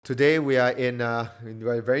Today we are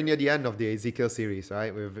we're very near the end of the Ezekiel series,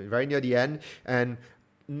 right? We're very near the end, and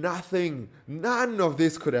none of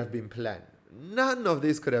this could have been planned. None of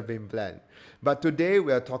this could have been planned. But today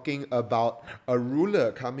we are talking about a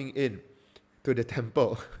ruler coming in to the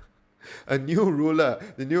temple. A new ruler,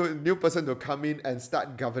 the new person to come in and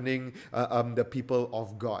start governing the people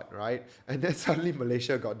of God, right? And then suddenly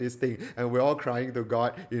Malaysia got this thing, and we're all crying to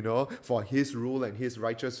God, for His rule and His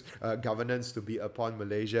righteous governance to be upon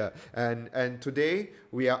Malaysia. And today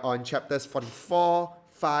we are on chapters 44,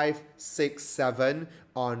 5, 6, 7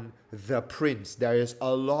 on the prince. There is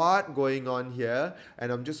a lot going on here,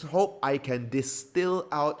 and I'm just hope I can distill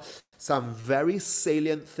out some very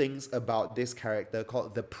salient things about this character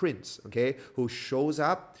called the prince, okay, who shows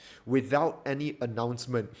up without any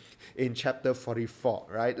announcement in chapter 44,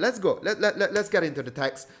 right? Let's go. Let's get into the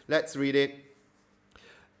text. Let's read it.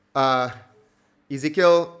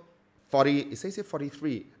 Ezekiel 40, it says here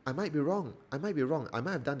 43. I might be wrong. I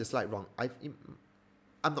might have done the slide wrong.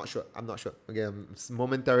 I'm not sure. Okay, I'm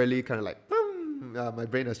momentarily kind of like, my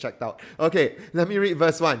brain has checked out. Okay, let me read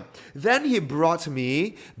verse 1. Then he brought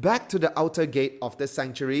me back to the outer gate of the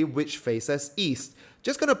sanctuary, which faces east.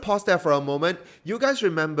 Just going to pause there for a moment. You guys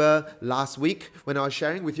remember last week when I was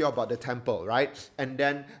sharing with you about the temple, right? And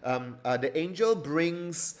then the angel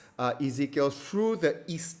brings Ezekiel through the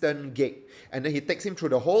eastern gate. And then he takes him through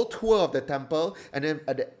the whole tour of the temple. And then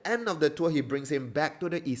at the end of the tour, he brings him back to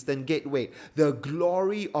the eastern gateway. The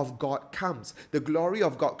glory of God comes. The glory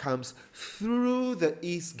of God comes through the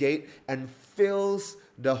east gate and fills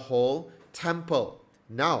the whole temple.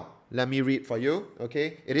 Now, let me read for you.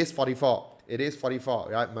 Okay, it is 44. It is 44,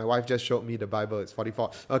 right? My wife just showed me the Bible. It's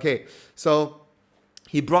 44. Okay, so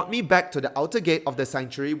he brought me back to the outer gate of the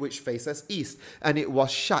sanctuary, which faces east, and it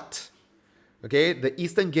was shut. Okay, the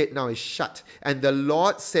eastern gate now is shut. And the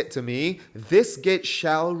Lord said to me, this gate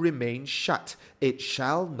shall remain shut. It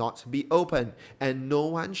shall not be opened, and no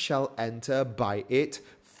one shall enter by it,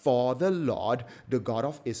 for the Lord, the God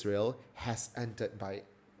of Israel, has entered by it.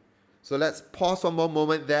 So let's pause one more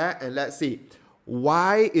moment there and let's see.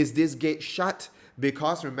 Why is this gate shut?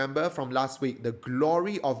 Because remember from last week, the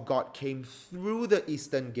glory of God came through the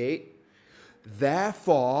eastern gate.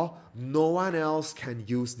 Therefore, no one else can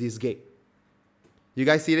use this gate. You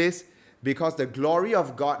guys see this? Because the glory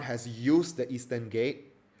of God has used the eastern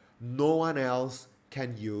gate, no one else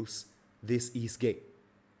can use this east gate.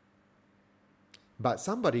 But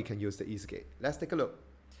somebody can use the east gate. Let's take a look.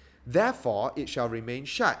 Therefore, it shall remain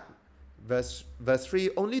shut. Verse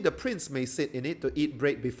 3, only the prince may sit in it to eat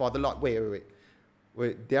bread before the Lord.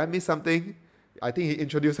 Wait, did I miss something? I think he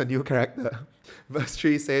introduced a new character. Verse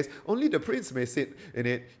 3 says, only the prince may sit in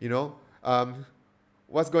it,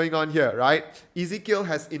 what's going on here, right? Ezekiel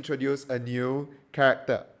has introduced a new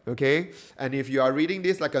character, okay? And if you are reading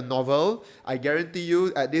this like a novel, I guarantee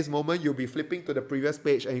you at this moment you'll be flipping to the previous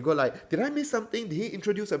page and you go like, did I miss something? Did he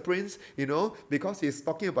introduce a prince? Because he's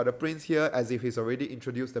talking about the prince here as if he's already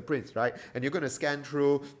introduced the prince, right? And you're going to scan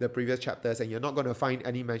through the previous chapters and you're not going to find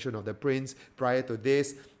any mention of the prince prior to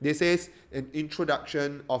this. This is an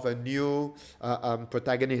introduction of a new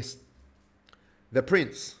protagonist, the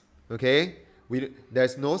prince, okay?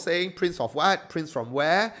 There's no saying prince of what, prince from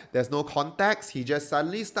where. There's no context. He just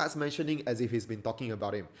suddenly starts mentioning as if he's been talking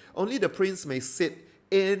about him. Only the prince may sit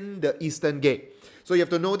in the eastern gate. So you have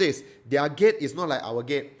to know this. Their gate is not like our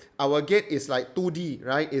gate. Our gate is like 2D,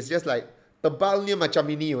 right? It's just like tebalnya macam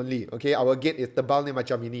ini only. Okay, our gate is tebalnya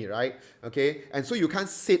macam ini, right? Okay, and so you can't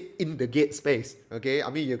sit in the gate space. Okay, I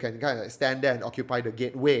mean you can kind of stand there and occupy the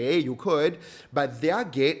gateway. You could, but their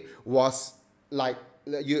gate was like,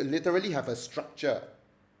 you literally have a structure,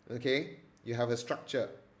 okay? You have a structure,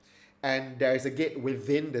 and there is a gate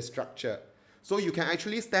within the structure. So you can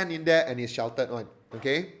actually stand in there and it's sheltered on,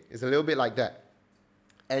 okay? It's a little bit like that.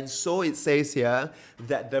 And so it says here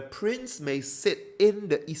that the prince may sit in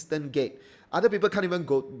the eastern gate. Other people can't even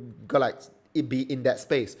go like it be in that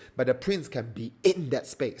space, but the prince can be in that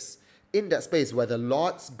space. In that space where the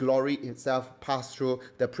Lord's glory itself passed through,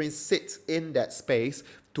 the prince sits in that space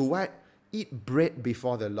to what? Eat bread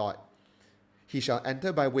before the Lord. He shall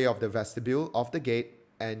enter by way of the vestibule of the gate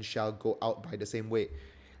and shall go out by the same way.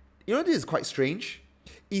 This is quite strange.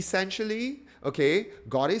 Essentially, okay,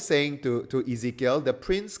 God is saying to Ezekiel, the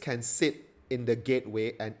prince can sit in the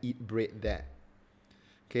gateway and eat bread there.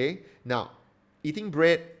 Okay, now, eating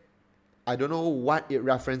bread, I don't know what it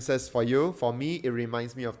references for you. For me, it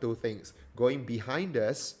reminds me of two things. Going behind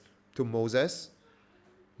us to Moses,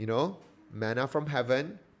 manna from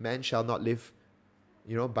heaven. Man shall not live,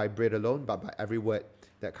 by bread alone, but by every word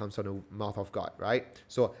that comes from the mouth of God, right?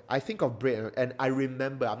 So I think of bread and I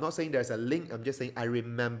remember. I'm not saying there's a link, I'm just saying I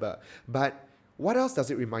remember. But what else does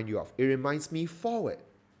it remind you of? It reminds me forward.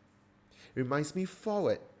 It reminds me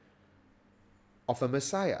forward of a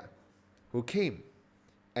Messiah who came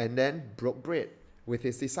and then broke bread with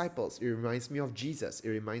his disciples. It reminds me of Jesus. It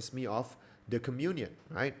reminds me of the communion,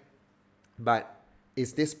 right? But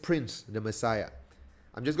is this Prince the Messiah?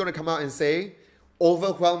 I'm just going to come out and say,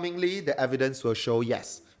 overwhelmingly, the evidence will show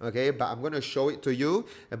yes. Okay, but I'm going to show it to you.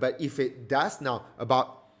 But if it does, now,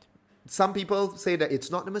 about some people say that it's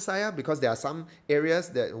not the Messiah because there are some areas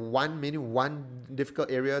that one difficult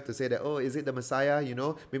area to say that, oh, is it the Messiah? You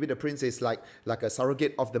know, maybe the Prince is like a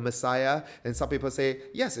surrogate of the Messiah. And some people say,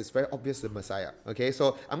 yes, it's very obvious the Messiah. Okay,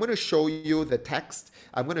 so I'm going to show you the text.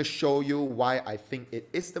 I'm going to show you why I think it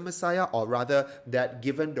is the Messiah, or rather that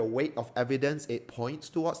given the weight of evidence, it points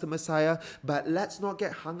towards the Messiah. But let's not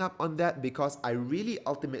get hung up on that because I really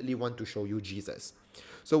ultimately want to show you Jesus.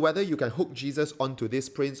 So whether you can hook Jesus onto this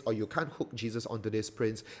Prince or you can't hook Jesus onto this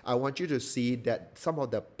Prince, I want you to see that some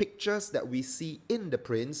of the pictures that we see in the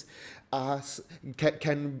Prince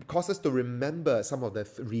can cause us to remember some of the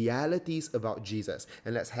realities about Jesus.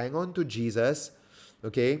 And let's hang on to Jesus,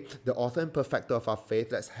 okay, the author and perfecter of our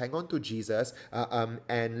faith. Let's hang on to Jesus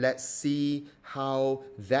and let's see how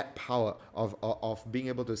that power of being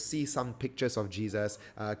able to see some pictures of Jesus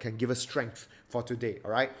can give us strength for today,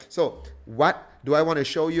 all right? So what do I want to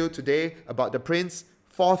show you today about the Prince?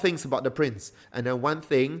 4 things about the Prince, and then 1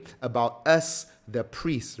 thing about us, the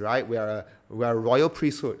priests, right? We are a royal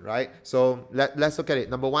priesthood, right? So let's look at it.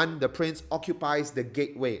 Number 1, the Prince occupies the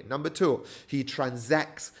gateway. Number 2, he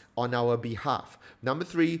transacts on our behalf. Number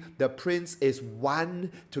 3, the Prince is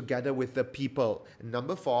one together with the people.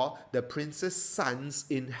 Number 4, the Prince's sons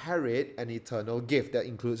inherit an eternal gift. That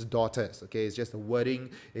includes daughters. Okay, it's just the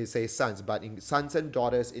wording, it says sons, but sons and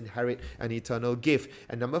daughters inherit an eternal gift.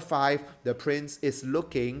 And number 5, the Prince is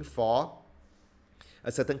looking for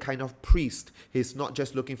a certain kind of priest. He's not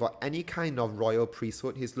just looking for any kind of royal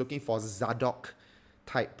priesthood. He's looking for Zadok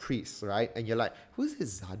type priests, right? And you're like, who's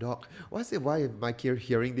this Zadok? What's it? Why am I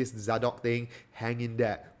hearing this Zadok thing? Hang in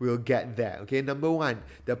there. We'll get there. Okay, number 1,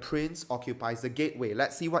 the Prince occupies the gateway.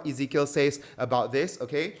 Let's see what Ezekiel says about this.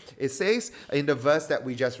 Okay, it says in the verse that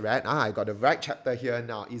we just read. I got the right chapter here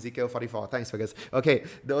now. Ezekiel 44. Thanks, Fergus. Okay,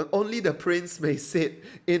 only the Prince may sit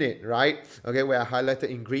in it, right? Okay, we are highlighted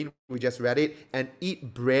in green. We just read it, and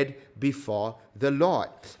eat bread before the Lord.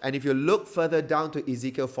 And if you look further down to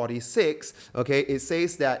Ezekiel 46, okay, it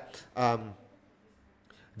says that,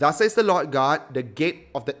 thus says the Lord God, the gate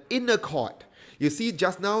of the inner court. You see,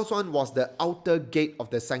 just now's one was the outer gate of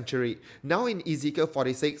the sanctuary. Now in Ezekiel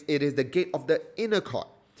 46, it is the gate of the inner court.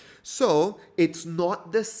 So it's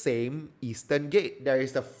not the same eastern gate. There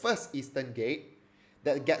is the first eastern gate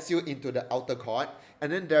that gets you into the outer court,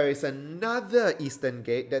 and then there is another eastern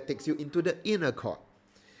gate that takes you into the inner court.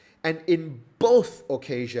 And in both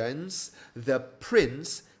occasions, the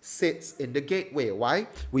Prince sits in the gateway. Why?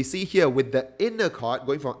 We see here with the inner court,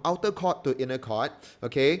 going from outer court to inner court,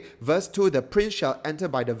 okay, verse 2, the Prince shall enter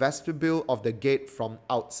by the vestibule of the gate from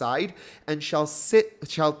outside, and shall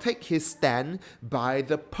take his stand by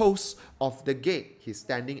the posts of the gate. He's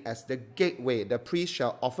standing as the gateway. The priest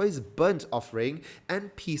shall offer his burnt offering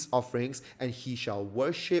and peace offerings, and he shall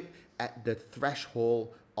worship at the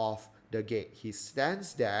threshold of the gate. He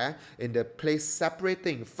stands there in the place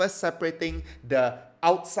separating the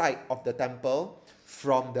outside of the temple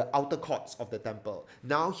from the outer courts of the temple.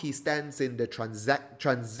 Now he stands in the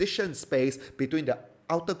transition space between the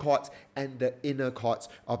outer courts and the inner courts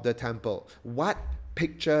of the temple. What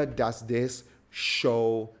picture does this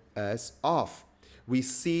show us of? We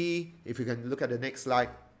see, if you can look at the next slide,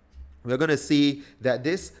 we're going to see that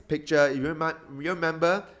this picture, you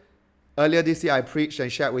remember earlier this year I preached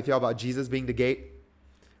and shared with you about Jesus being the gate,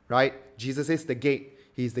 right? Jesus is the gate.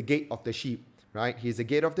 He's the gate of the sheep, right? He's the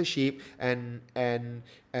gate of the sheep, and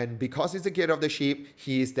because he's the gate of the sheep,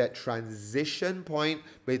 he is that transition point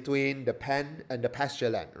between the pen and the pasture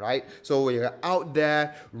land, right? So you're out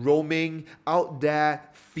there roaming, out there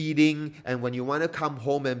feeding, and when you want to come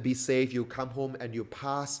home and be safe, you come home and you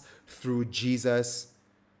pass through Jesus,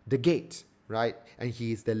 the gate, right? And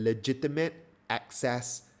he is the legitimate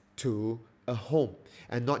access to a home.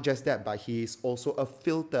 And not just that, but he is also a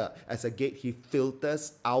filter. As a gate, he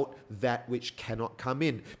filters out that which cannot come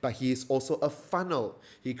in. But he is also a funnel.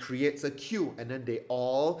 He creates a queue, and then they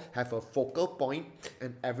all have a focal point,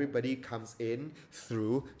 and everybody comes in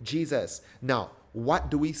through Jesus. Now,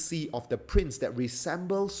 what do we see of the Prince that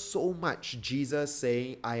resembles so much Jesus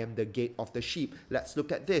saying, I am the gate of the sheep? Let's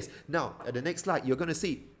look at this. Now, at the next slide, you're going to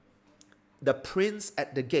see The prince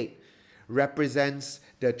at the gate represents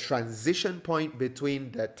the transition point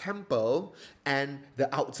between the temple and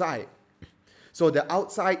the outside. So the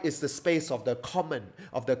outside is the space of the common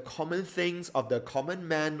things, of the common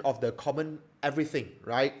man, of the common everything,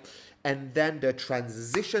 right? And then the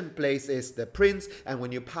transition place is the prince, and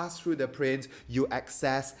when you pass through the prince, you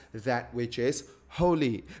access that which is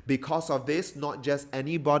holy. Because of this, not just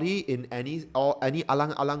anybody in any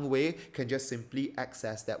alang way can just simply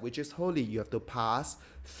access that which is holy. You have to pass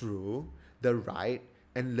through the right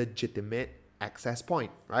and legitimate access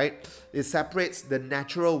point, right? It separates the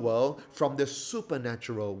natural world from the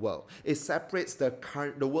supernatural world. It separates the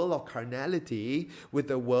world of carnality with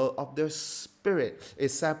the world of the spirit. It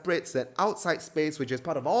separates that outside space, which is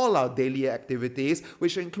part of all our daily activities,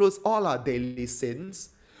 which includes all our daily sins,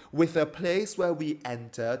 with a place where we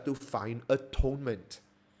enter to find atonement.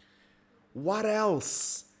 What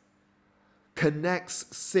else connects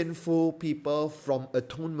sinful people from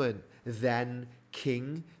atonement than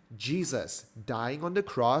King Jesus dying on the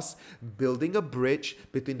cross, building a bridge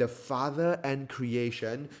between the Father and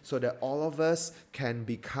creation so that all of us can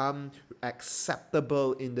become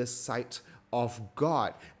acceptable in the sight of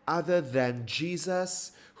God, other than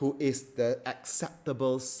Jesus, who is the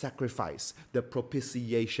acceptable sacrifice, the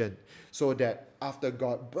propitiation, so that after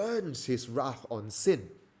God burns his wrath on sin,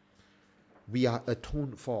 we are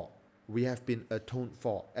atoned for. We have been atoned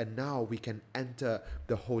for, and now we can enter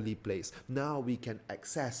the holy place. Now we can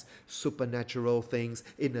access supernatural things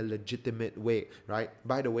in a legitimate way, right?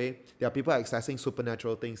 By the way, there are people accessing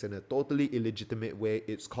supernatural things in a totally illegitimate way.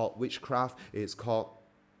 It's called witchcraft. It's called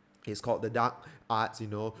the dark arts,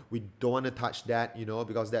 We don't want to touch that,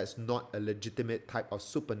 because that's not a legitimate type of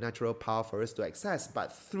supernatural power for us to access.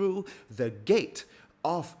 But through the gate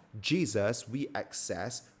of Jesus, we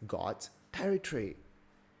access God's territory.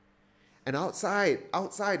 And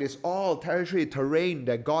outside is all territory, terrain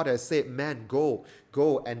that God has said, man, go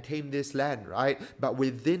and tame this land, right? But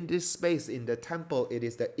within this space in the temple, it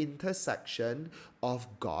is the intersection of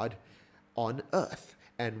God on earth.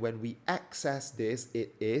 And when we access this,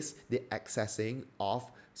 it is the accessing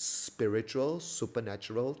of spiritual,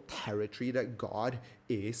 supernatural territory that God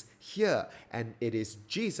is here. And it is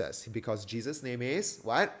Jesus, because Jesus' name is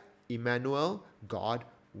what? Emmanuel, God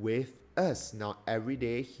with us. Now every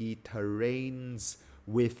day he terrains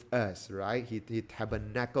with us, right? He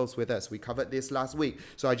tabernacles with us. We covered this last week.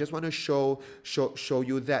 So I just want to show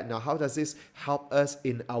you that. Now, how does this help us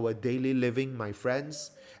in our daily living, my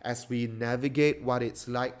friends, as we navigate what it's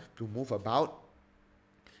like to move about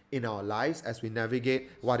in our lives, as we navigate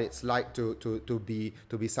what it's like to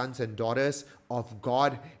be sons and daughters of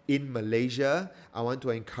God in Malaysia? I want to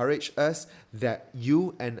encourage us that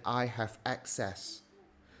you and I have access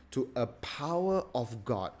to a power of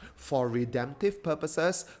God for redemptive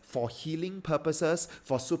purposes, for healing purposes,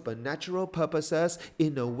 for supernatural purposes,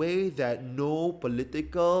 in a way that no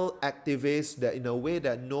political activist, that in a way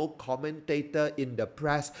that no commentator in the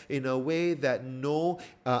press, in a way that no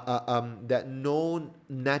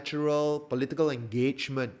natural political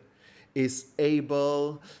engagement is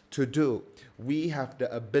able to do. We have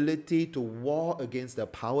the ability to war against the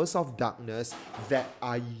powers of darkness that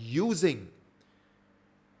are using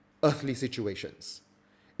earthly situations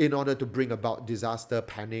in order to bring about disaster,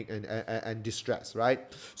 panic, and distress,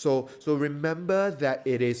 right? So remember that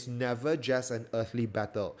it is never just an earthly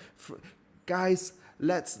battle. Guys,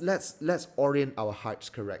 let's orient our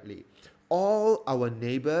hearts correctly. All our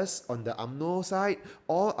neighbors on the UMNO side,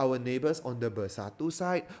 all our neighbors on the Bersatu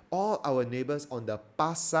side, all our neighbors on the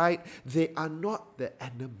PAS side, they are not the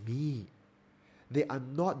enemy. They are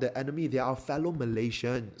not the enemy. They are our fellow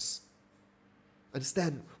Malaysians.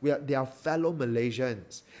 Understand? They are fellow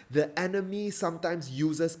Malaysians. The enemy sometimes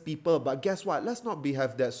uses people, but guess what? Let's not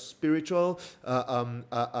have that spiritual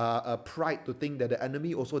pride to think that the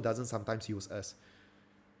enemy also doesn't sometimes use us.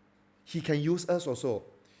 He can use us also.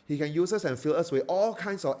 He can use us and fill us with all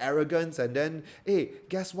kinds of arrogance, and then, hey,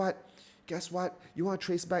 guess what? You want to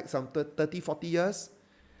trace back some 30, 40 years?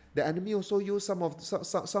 The enemy also used some of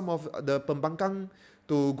the pembangkang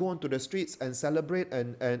to go onto the streets and celebrate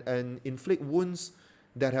and inflict wounds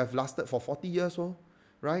that have lasted for 40 years,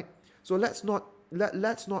 right? So let's not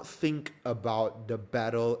think about the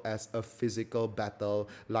battle as a physical battle,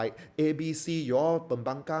 like ABC, your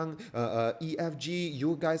pembangkang, EFG,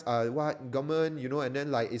 you guys are what, government, and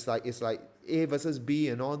then it's like A versus B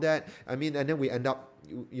and all that. I mean, and then we end up,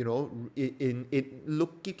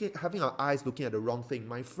 having our eyes looking at the wrong thing.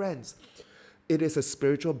 My friends, it is a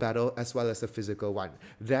spiritual battle as well as a physical one.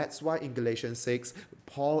 That's why in Galatians 6,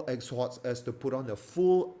 Paul exhorts us to put on the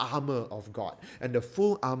full armor of God. And the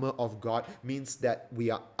full armor of God means that we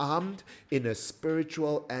are armed in a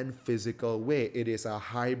spiritual and physical way. It is a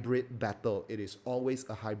hybrid battle. It is always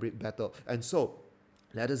a hybrid battle. And so,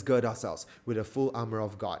 let us gird ourselves with the full armor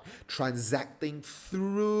of God, transacting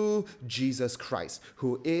through Jesus Christ,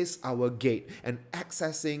 who is our gate, and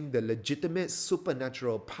accessing the legitimate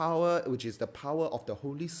supernatural power, which is the power of the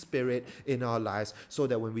Holy Spirit in our lives, so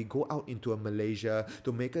that when we go out into a Malaysia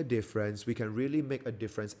to make a difference, we can really make a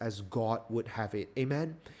difference as God would have it.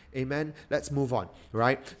 Amen? Amen? Let's move on,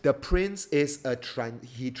 right? The prince is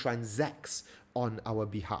he transacts on our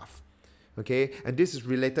behalf. Okay, and this is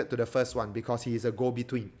related to the first one because he is a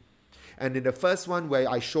go-between. And in the first one where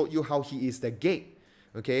I showed you how he is the gate,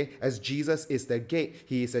 okay, as Jesus is the gate,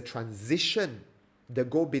 he is a transition, the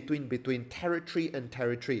go-between between territory and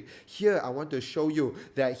territory. Here I want to show you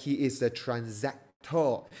that he is a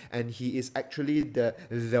transactor, and he is actually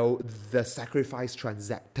the sacrifice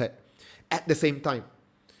transacted at the same time.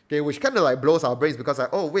 Okay, which kind of like blows our brains because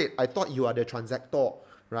oh wait, I thought you are the transactor,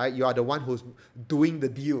 right? You are the one who's doing the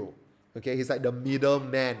deal. Okay, he's like the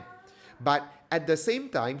middleman. But at the same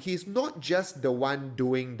time, he's not just the one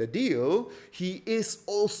doing the deal, he is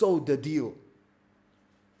also the deal.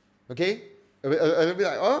 Okay? A little bit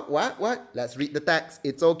like, oh, what? Let's read the text.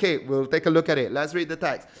 It's okay. We'll take a look at it. Let's read the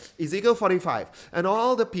text. Ezekiel 45. And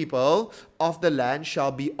all the people of the land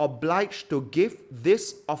shall be obliged to give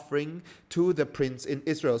this offering to the prince in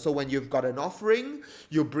Israel. So when you've got an offering,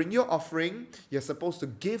 you bring your offering. You're supposed to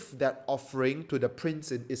give that offering to the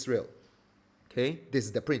prince in Israel. Okay, this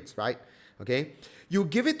is the prince, right? Okay, you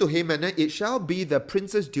give it to him, and then it shall be the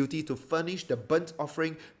prince's duty to furnish the burnt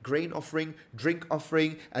offering, grain offering, drink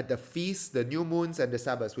offering at the feasts, the new moons, and the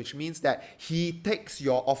Sabbaths, which means that he takes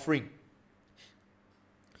your offering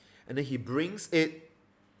and then he brings it,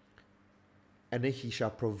 and then he shall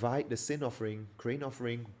provide the sin offering, grain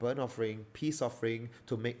offering, burnt offering, peace offering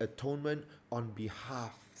to make atonement on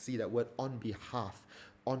behalf. See that word, on behalf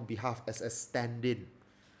as a stand-in.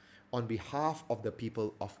 On behalf of the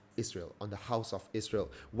people of Israel, on the house of Israel.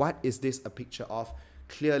 What is this a picture of?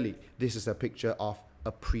 Clearly, this is a picture of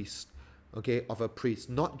a priest. Okay, of a priest,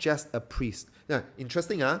 not just a priest. Now,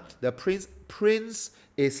 interesting, the prince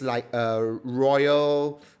is like a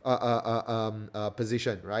royal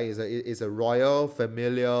position, right? It's a royal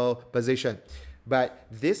familial position. But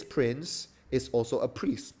this prince is also a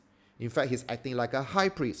priest. In fact, he's acting like a high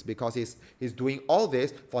priest because he's doing all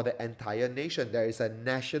this for the entire nation. There is a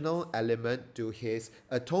national element to his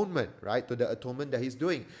atonement, right? To the atonement that he's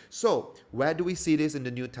doing. So, where do we see this in the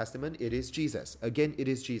New Testament? It is Jesus. Again, it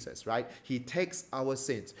is Jesus, right? He takes our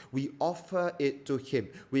sins. We offer it to him.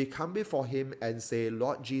 We come before him and say,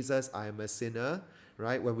 Lord Jesus, I am a sinner.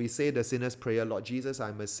 Right? When we say the sinner's prayer, Lord Jesus,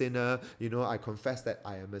 I'm a sinner, I confess that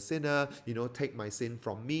I am a sinner, take my sin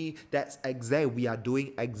from me. That's we are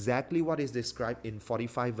doing exactly what is described in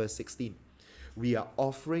 45 verse 16. We are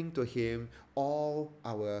offering to him all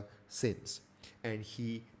our sins, and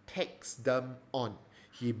he takes them on.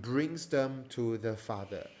 He brings them to the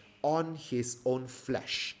Father on his own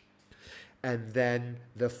flesh. And then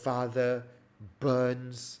the Father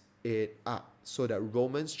burns it up. So that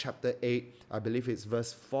Romans chapter 8, I believe it's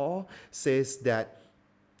verse 4, says that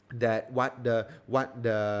what the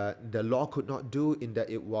law could not do, in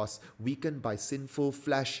that it was weakened by sinful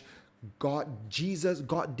flesh, God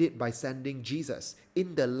did by sending Jesus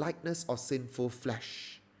in the likeness of sinful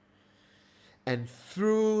flesh. And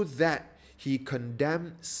through that, he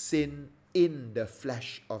condemned sin in the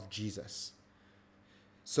flesh of Jesus.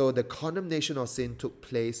 So the condemnation of sin took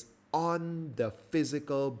place on the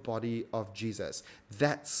physical body of Jesus.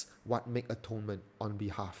 That's what make atonement on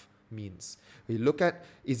behalf means. We look at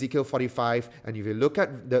Ezekiel 45, and if you look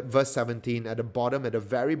at the verse 17 at the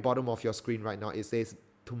very bottom of your screen right now, it says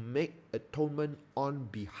to make atonement on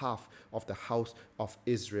behalf of the house of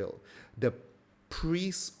Israel. The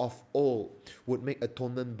priests of old would make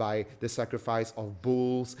atonement by the sacrifice of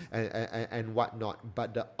bulls and whatnot.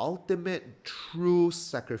 But the ultimate true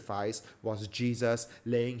sacrifice was Jesus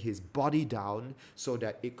laying his body down so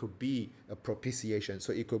that it could be a propitiation.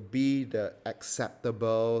 So it could be the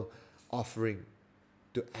acceptable offering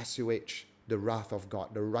to assuage the wrath of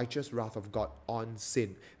God, the righteous wrath of God on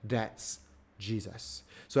sin. That's Jesus.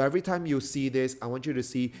 So every time you see this, I want you to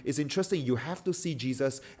see, it's interesting, you have to see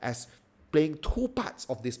Jesus as playing two parts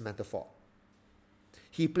of this metaphor.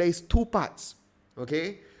 He plays two parts.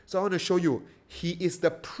 Okay? So I want to show you. He is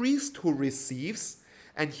the priest who receives,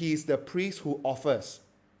 and he is the priest who offers.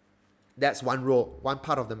 That's one role, one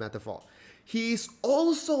part of the metaphor. He is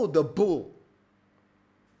also the bull.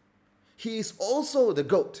 He is also the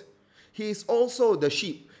goat. He is also the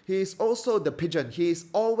sheep. He is also the pigeon. He is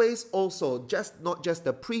always also not just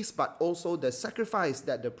the priest, but also the sacrifice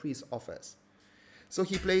that the priest offers. So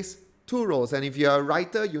he plays two roles. And if you're a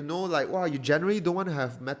writer, you know, like, wow, you generally don't want to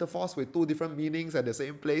have metaphors with two different meanings at the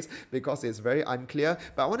same place because it's very unclear.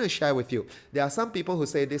 But I want to share with you. There are some people who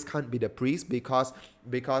say this can't be the priest because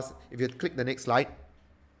if you click the next slide,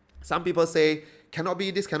 some people say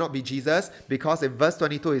this cannot be Jesus, because in verse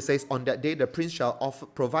 22 it says, on that day the prince shall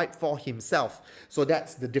provide for himself. So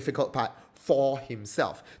that's the difficult part, for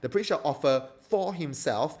himself. The prince shall offer for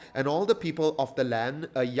himself and all the people of the land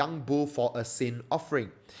a young bull for a sin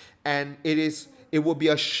offering. And it will be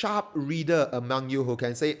a sharp reader among you who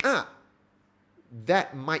can say,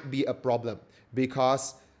 that might be a problem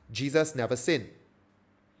because Jesus never sinned.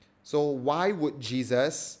 So why would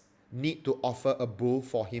Jesus need to offer a bull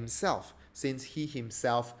for himself, since he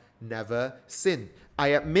himself never sinned? I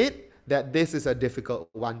admit that this is a difficult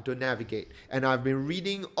one to navigate. And I've been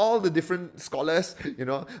reading all the different scholars,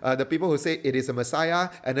 the people who say it is a Messiah,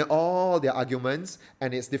 and then all their arguments,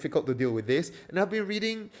 and it's difficult to deal with this. And I've been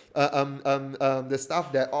reading the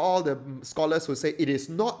stuff that all the scholars who say it is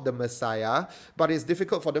not the Messiah, but it's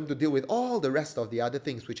difficult for them to deal with all the rest of the other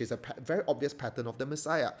things, which is a very obvious pattern of the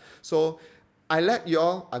Messiah. So I'm not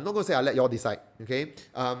going to say I let y'all decide, okay?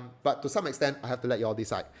 But to some extent, I have to let y'all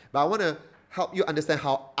decide. But I want to help you understand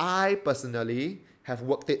how I personally have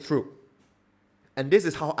worked it through. And this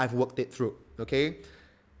is how I've worked it through, okay?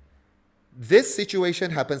 This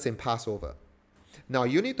situation happens in Passover. Now,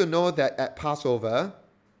 you need to know that at Passover,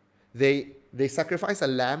 they sacrifice a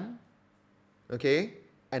lamb, okay?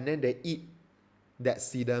 And then they eat that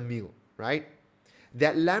Seder meal, right?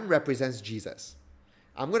 That lamb represents Jesus.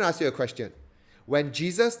 I'm going to ask you a question. When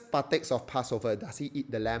Jesus partakes of Passover, does he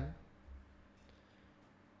eat the lamb?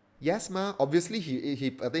 Yes, ma. Obviously,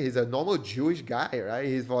 I think he's a normal Jewish guy, right?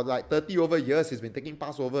 He's for like 30 over years, he's been taking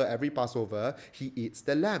Passover. Every Passover, he eats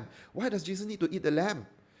the lamb. Why does Jesus need to eat the lamb?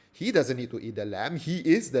 He doesn't need to eat the lamb. He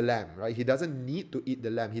is the lamb, right? He doesn't need to eat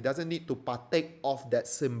the lamb. He doesn't need to partake of that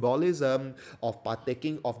symbolism of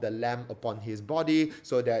partaking of the lamb upon his body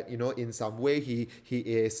so that, in some way he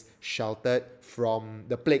is sheltered from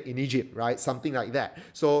the plague in Egypt, right? Something like that.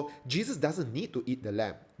 So Jesus doesn't need to eat the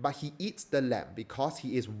lamb, but he eats the lamb because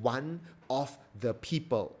he is one of the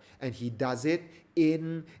people. And he does it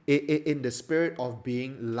in the spirit of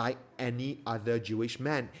being like any other Jewish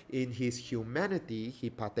man. In his humanity, he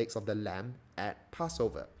partakes of the lamb at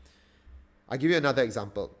Passover. I'll give you another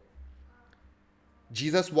example.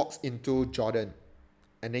 Jesus walks into Jordan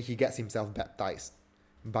and then he gets himself baptized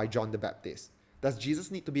by John the Baptist. Does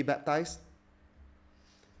Jesus need to be baptized?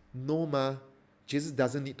 No, ma. Jesus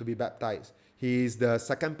doesn't need to be baptized. He is the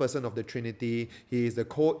second person of the Trinity. He is the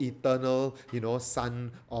co-eternal,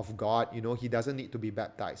 Son of God. He doesn't need to be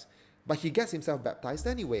baptized. But he gets himself baptized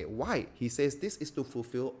anyway. Why? He says this is to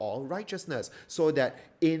fulfill all righteousness, so that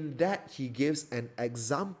in that he gives an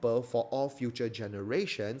example for all future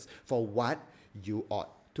generations for what you ought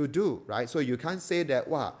to do, right? So you can't say that,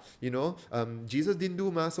 Jesus didn't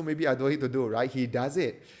do, so maybe I don't need to do, right? He does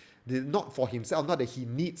it. Not for himself, not that he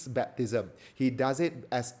needs baptism. He does it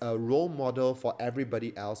as a role model for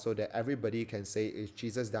everybody else so that everybody can say, if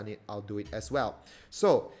Jesus done it, I'll do it as well.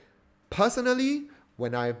 So, personally,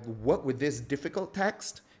 when I work with this difficult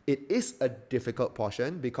text, it is a difficult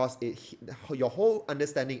portion because your whole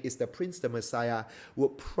understanding is the Prince, the Messiah,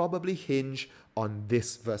 would probably hinge on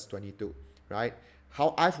this verse 22, right?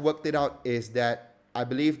 How I've worked it out is that I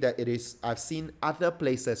believe that I've seen other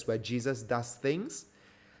places where Jesus does things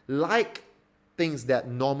like things that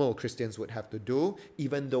normal Christians would have to do,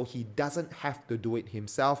 even though he doesn't have to do it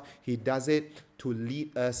himself. He does it to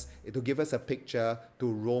lead us, to give us a picture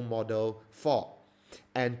to role model for.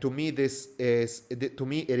 And to me, it is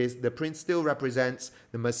the prince still represents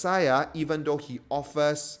the Messiah, even though he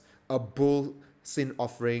offers a bull sin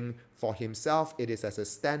offering for himself. It is as a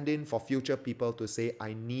stand-in for future people to say,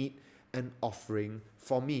 I need an offering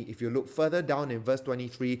for me. If you look further down in verse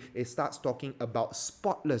 23, it starts talking about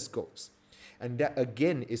spotless goats. And that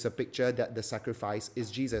again is a picture that the sacrifice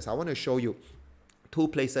is Jesus. I want to show you two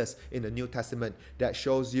places in the New Testament that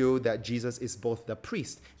shows you that Jesus is both the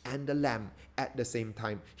priest and the lamb at the same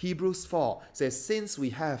time. Hebrews 4 says, since we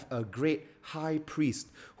have a great high priest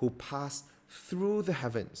who passed through the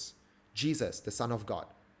heavens, Jesus, the Son of God,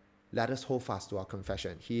 let us hold fast to our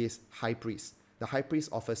confession. He is high priest. The high priest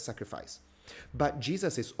offers sacrifice. But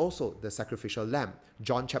Jesus is also the sacrificial lamb.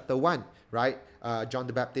 John chapter 1, right? John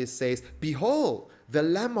the Baptist says, behold, the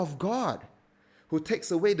Lamb of God who takes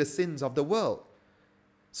away the sins of the world.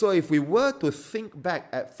 So if we were to think back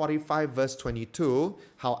at 45 verse 22,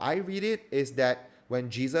 how I read it is that When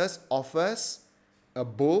Jesus offers a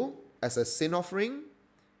bull as a sin offering,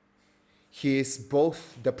 he is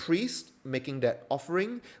both the priest making that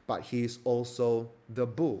offering, but he is also the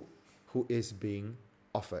bull who is being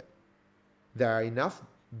offered. There are enough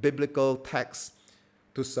biblical texts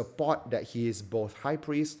to support that he is both high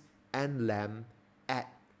priest and lamb at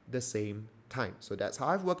the same time. So that's how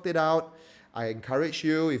I've worked it out. I encourage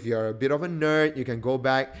you, if you're a bit of a nerd, you can go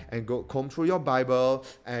back and go comb through your Bible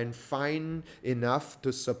and find enough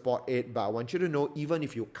to support it. But I want you to know, even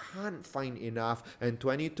if you can't find enough, and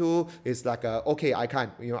 22 is like okay, I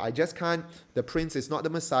can't, I just can't. The prince is not the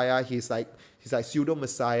Messiah. He's like pseudo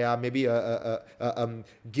Messiah, maybe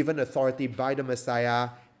given authority by the Messiah.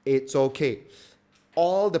 It's okay.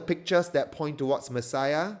 All the pictures that point towards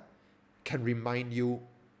Messiah can remind you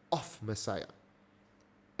of Messiah.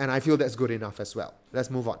 And I feel that's good enough as well. Let's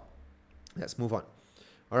move on.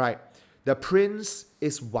 All right. The prince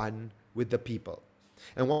is one with the people.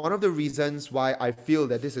 And one of the reasons why I feel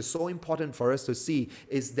that this is so important for us to see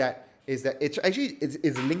is that it's actually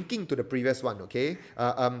it's linking to the previous one, okay?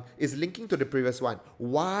 It's linking to the previous one.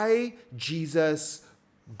 Why Jesus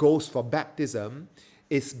goes for baptism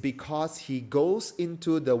is because he goes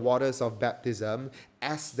into the waters of baptism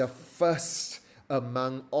as the first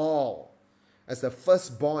among all, as the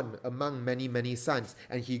firstborn among many, many sons.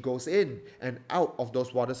 And he goes in and out of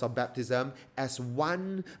those waters of baptism as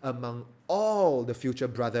one among all the future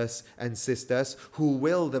brothers and sisters who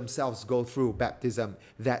will themselves go through baptism.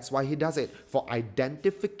 That's why he does it, for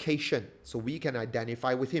identification, so we can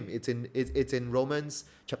identify with him. It's in Romans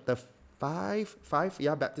chapter 5,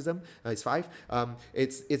 baptism. It's 5.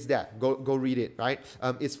 It's there. Go read it, right?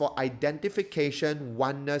 It's for identification,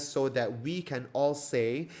 oneness, so that we can all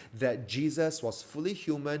say that Jesus was fully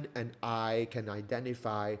human and I can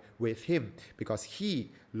identify with him because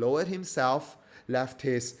he lowered himself, left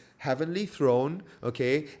his heavenly throne,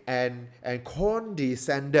 okay, and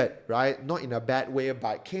condescended, right? Not in a bad way,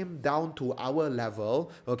 but came down to our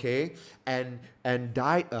level, okay, and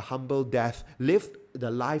died a humble death, lived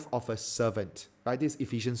the life of a servant, right? This is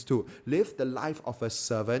Ephesians 2. Lived the life of a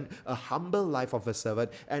servant, a humble life of a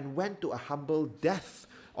servant, and went to a humble death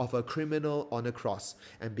of a criminal on a cross.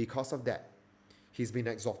 And because of that, he's been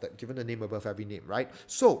exalted, given a name above every name, right?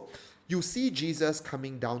 So, you see Jesus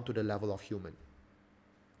coming down to the level of human,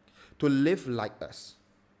 to live like us,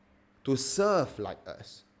 to serve like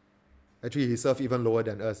us. Actually, he served even lower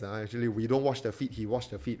than us. Actually, we don't wash the feet, he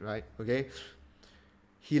washed the feet, right? Okay?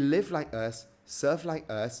 He lived like us, served like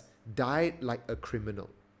us, died like a criminal,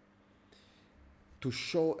 to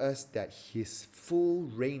show us that his full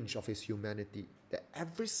range of his humanity, that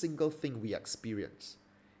every single thing we experience,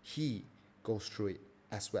 he goes through it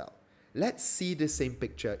as well. Let's see the same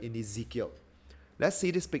picture in Ezekiel.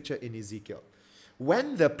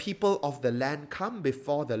 When the people of the land come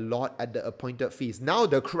before the Lord at the appointed feast, now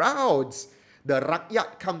the crowds, the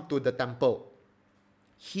rakyat, come to the temple.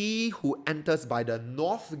 He who enters by the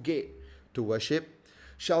north gate to worship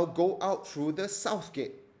shall go out through the south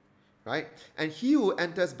gate, right? And he who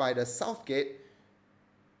enters by the south gate,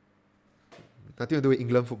 nothing to do with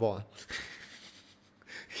England football.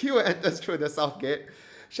 He who enters through the south gate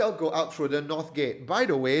shall go out through the north gate. By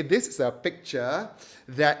the way, this is a picture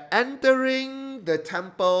that entering the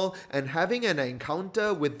temple and having an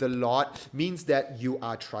encounter with the Lord means that you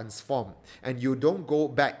are transformed and you don't go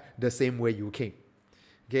back the same way you came.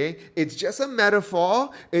 Okay, it's just a metaphor.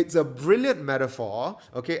 It's a brilliant metaphor.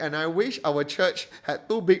 Okay, and I wish our church had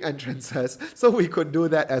 2 big entrances so we could do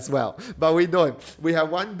that as well. But we don't. We have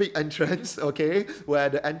one big entrance, okay, where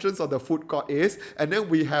the entrance of the food court is, and then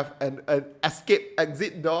we have an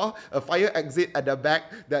exit door, a fire exit at the back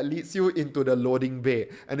that leads you into the loading bay.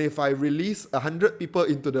 And if I release 100 people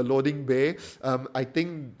into the loading bay, I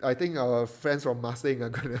think our friends from Masing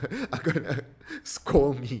are gonna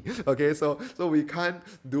scold me. Okay, so we can't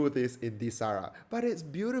do this in Disara. But it's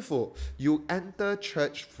beautiful. You enter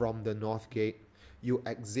church from the north gate, you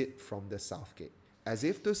exit from the south gate. As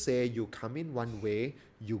if to say, you come in one way,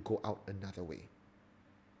 you go out another way.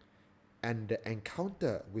 And the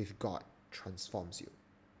encounter with God transforms you.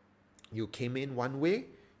 You came in one way,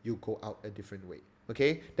 you go out a different way.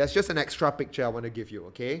 Okay, that's just an extra picture I want to give you,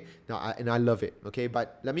 okay? Now, I love it, okay?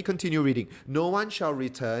 But let me continue reading. No one shall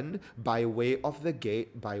return by way of the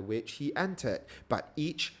gate by which he entered, but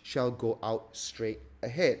each shall go out straight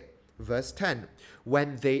ahead. Verse 10,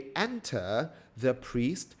 when they enter, the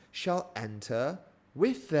priest shall enter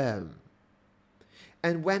with them.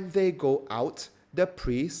 And when they go out, the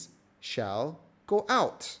priest shall go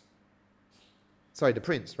out. Sorry, the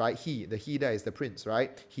prince, right? The he there is the prince,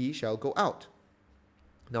 right? He shall go out.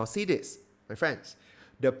 Now see this, my friends.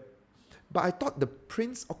 But I thought the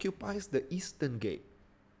prince occupies the eastern gate,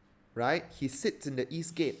 right? He sits in the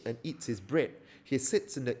east gate and eats his bread. He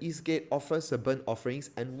sits in the east gate, offers the burnt offerings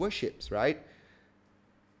and worships, right?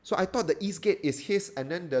 So I thought the east gate is his, and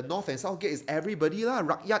then the north and south gate is everybody lah.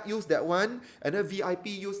 Rakyat use that one, and then VIP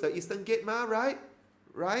use the eastern gate ma, right?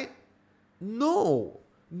 Right? No.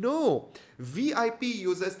 VIP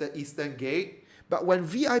uses the eastern gate, but when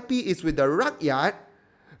VIP is with the Rakyat,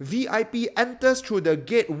 VIP enters through the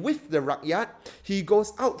gate with the Rakyat. He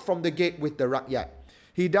goes out from the gate with the Rakyat.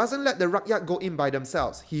 He doesn't let the Rakyat go in by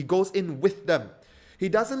themselves. He goes in with them. He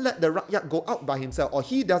doesn't let the Rakyat go out by himself, or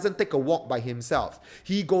he doesn't take a walk by himself.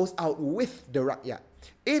 He goes out with the Rakyat.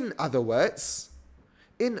 In other words,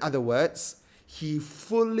 he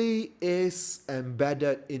fully is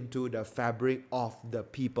embedded into the fabric of the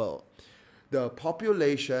people. The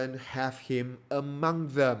population have him among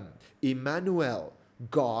them. Emmanuel,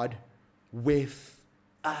 God with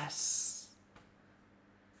us.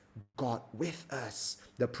 God with us.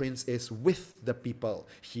 The prince is with the people.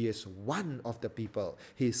 He is one of the people.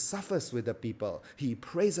 He suffers with the people. He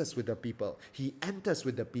praises with the people. He enters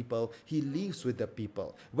with the people. He lives with the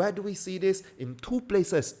people. Where do we see this? In two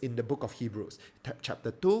places in the book of Hebrews,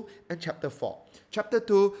 chapter 2 and chapter 4. Chapter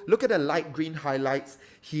 2, look at the light green highlights.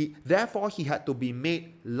 Therefore he had to be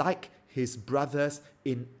made like his brothers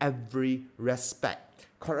in every respect.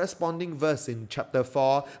 Corresponding verse in chapter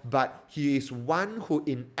 4, but he is one who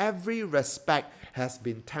in every respect has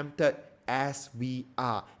been tempted as we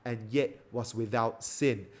are, and yet was without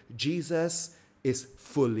sin. Jesus is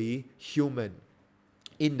fully human.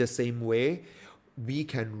 In the same way,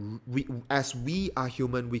 as we are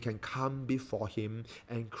human, we can come before him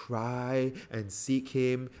and cry and seek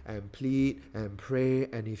him and plead and pray.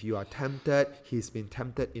 And if you are tempted, he's been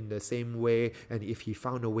tempted in the same way. And if he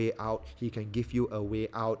found a way out, he can give you a way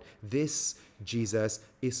out. This Jesus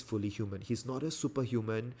is fully human. He's not a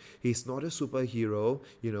superhuman. He's not a superhero.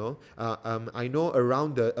 I know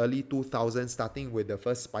around the early 2000s, starting with the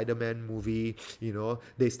first Spider-Man movie,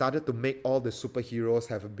 they started to make all the superheroes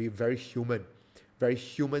have to be very human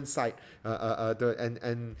side,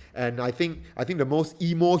 and I think the most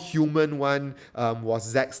emo human one was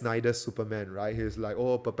Zack Snyder's Superman, right? He was like,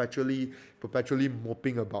 perpetually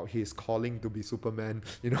moping about his calling to be Superman,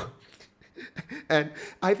 And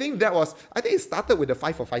I think it started with the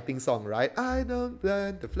Fight for Fighting song, right? I don't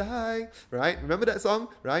learn to fly, right? Remember that song,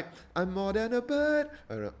 right? I'm more than a bird.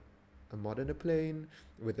 I'm more than a plane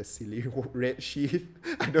with a silly red sheath.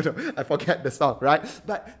 I don't know. I forget the song, right?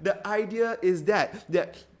 But the idea is that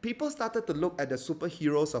people started to look at the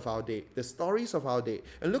superheroes of our day, the stories of our day,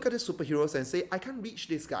 and look at the superheroes and say, I can't reach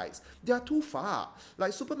these guys. They are too far.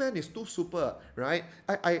 Like Superman is too super, right?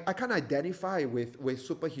 I can't identify with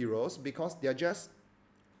superheroes because they're just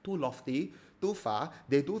too lofty, too far.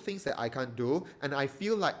 They do things that I can't do, and I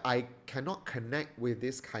feel like I cannot connect with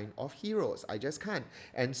this kind of heroes. I just can't.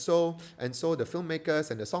 And so the filmmakers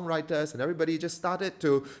and the songwriters and everybody just started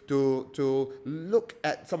to look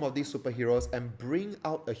at some of these superheroes and bring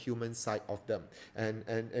out a human side of them. And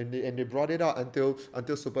they brought it out until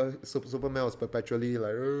Superman was perpetually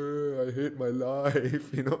like, I hate my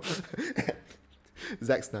life,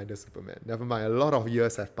 Zack Snyder Superman. Never mind, a lot of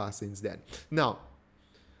years have passed since then. Now,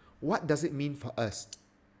 what does it mean for us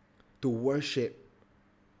to worship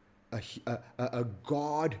a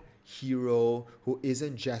God hero who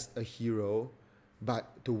isn't just a hero,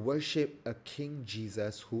 but to worship a King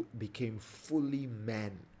Jesus who became fully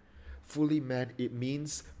man? Fully man, it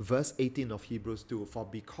means, verse 18 of Hebrews 2, for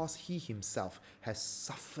because he himself has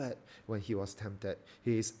suffered when he was tempted,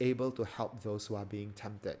 he is able to help those who are being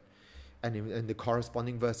tempted. And in the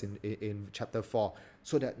corresponding verse in chapter 4,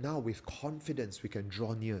 so that now with confidence we can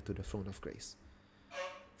draw near to the throne of grace.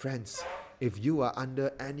 Friends, if you are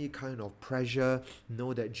under any kind of pressure,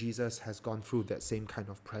 know that Jesus has gone through that same kind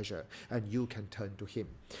of pressure, and you can turn to him.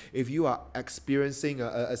 If you are experiencing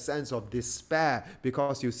a sense of despair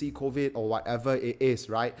because you see COVID or whatever it is,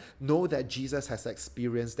 right? Know that Jesus has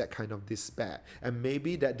experienced that kind of despair. And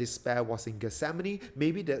maybe that despair was in Gethsemane.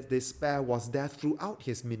 Maybe that despair was there throughout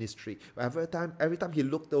his ministry. Every time he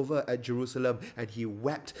looked over at Jerusalem and he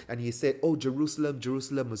wept and he said, "Oh, Jerusalem,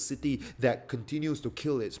 Jerusalem, a city that continues to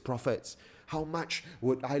kill its prophets. How much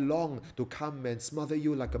would I long to come and smother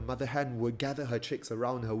you like a mother hen would gather her chicks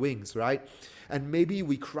around her wings," right? And maybe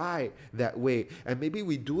we cry that way. And maybe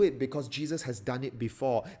we do it because Jesus has done it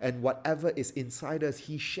before. And whatever is inside us,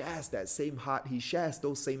 he shares that same heart. He shares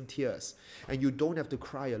those same tears. And you don't have to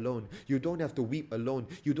cry alone. You don't have to weep alone.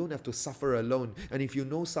 You don't have to suffer alone. And if you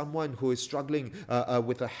know someone who is struggling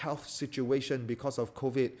with a health situation because of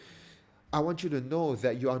COVID, I want you to know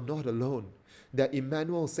that you are not alone. that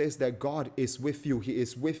Emmanuel says that God is with you. He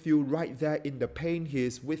is with you right there in the pain. He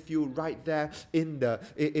is with you right there in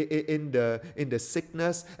the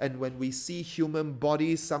sickness. And when we see human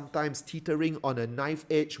bodies sometimes teetering on a knife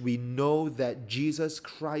edge, we know that Jesus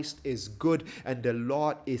Christ is good and the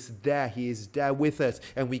Lord is there. He is there with us,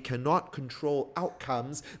 and we cannot control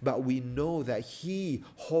outcomes, but we know that He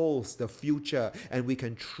holds the future and we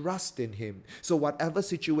can trust in Him. So whatever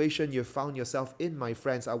situation you found yourself in, my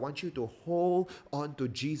friends, I want you to hold on to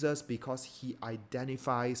Jesus because He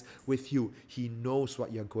identifies with you. He knows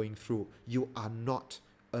what you're going through. You are not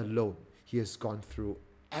alone. He has gone through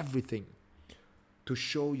everything to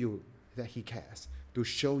show you that He cares, to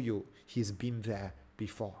show you He's been there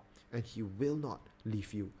before, and He will not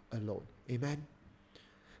leave you alone. Amen.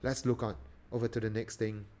 Let's look on over to the next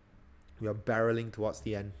thing. We are barreling towards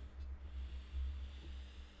the end.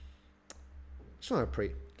 Just want to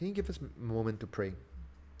pray. Can you give us a moment to pray?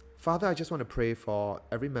 Father, I just want to pray for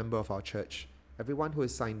every member of our church, everyone who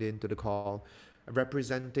is signed in to the call,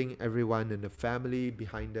 representing everyone in the family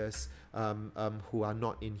behind us who are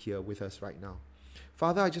not in here with us right now.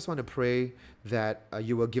 Father, I just want to pray that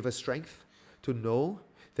you will give us strength to know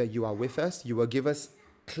that you are with us. You will give us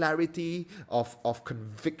clarity of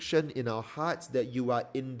conviction in our hearts that you are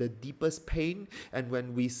in the deepest pain. And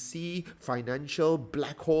when we see financial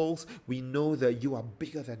black holes, we know that you are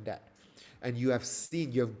bigger than that. And you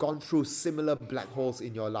have gone through similar black holes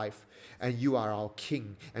in your life. And you are our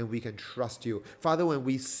King, and we can trust you. Father, when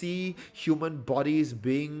we see human bodies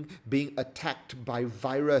being attacked by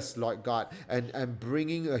virus, Lord God, and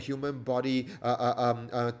bringing a human body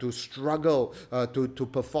to struggle to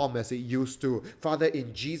perform as it used to, Father,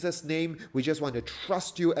 in Jesus' name, we just want to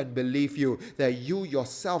trust you and believe you that you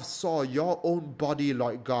yourself saw your own body,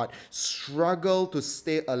 Lord God, struggle to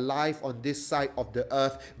stay alive on this side of the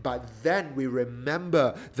earth, but then we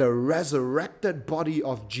remember the resurrected body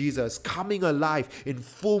of Jesus coming alive in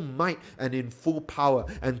full might and in full power.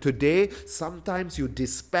 And today, sometimes you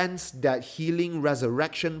dispense that healing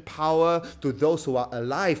resurrection power to those who are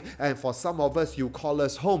alive, and for some of us, you call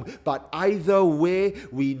us home. But either way,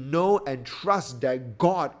 we know and trust that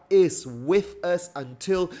God is with us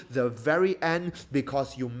until the very end,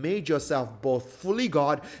 because you made yourself both fully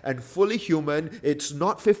God and fully human. It's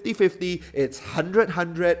not 50-50, it's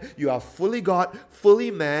 100-100. You are fully God,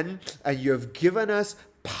 fully man, and you have given us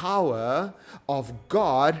power of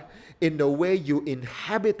God in the way you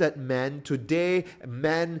inhabited man. Today,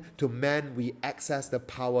 man to man, we access the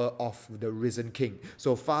power of the risen King.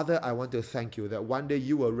 So Father, I want to thank you that one day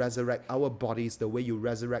you will resurrect our bodies the way you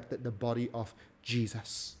resurrected the body of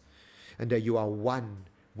Jesus, and that you are one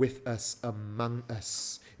with us, among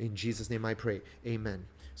us. In Jesus' name I pray. Amen.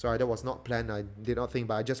 Sorry, that was not planned. I did not think,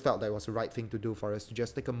 but I just felt that it was the right thing to do for us, to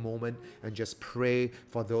just take a moment and just pray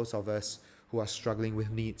for those of us who are struggling with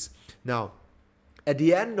needs. Now, at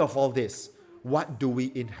the end of all this, what do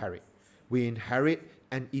we inherit? We inherit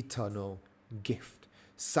an eternal gift.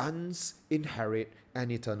 Sons inherit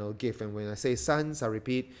an eternal gift. And when I say sons, I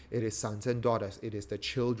repeat, it is sons and daughters. It is the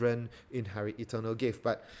children inherit eternal gift.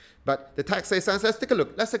 But the text says sons. Let's take a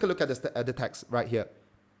look. Let's take a look at the text right here.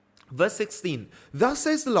 Verse 16. Thus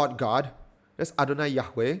says the Lord God, that's Adonai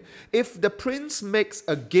Yahweh, if the prince makes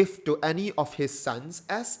a gift to any of his sons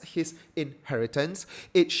as his inheritance,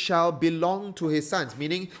 it shall belong to his sons.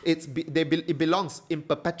 Meaning it belongs in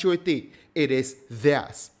perpetuity. It is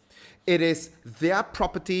theirs. It is their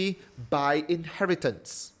property by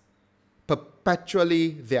inheritance. Perpetually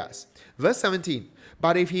theirs. Verse 17.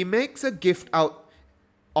 But if he makes a gift out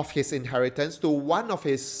of his inheritance to one of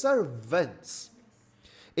his servants,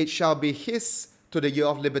 it shall be his to the year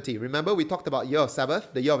of liberty. Remember, we talked about year of Sabbath,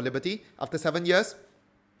 the year of liberty. After 7 years,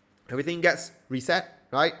 everything gets reset,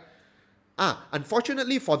 right?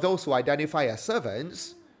 Unfortunately, for those who identify as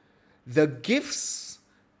servants, the gifts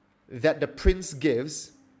that the prince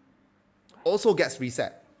gives also gets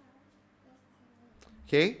reset.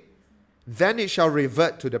 Okay? Then it shall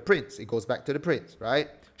revert to the prince. It goes back to the prince, right?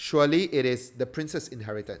 Surely it is the prince's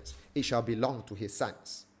inheritance. It shall belong to his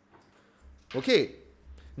sons. Okay.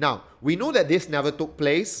 Now, we know that this never took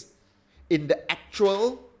place in the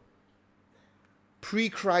actual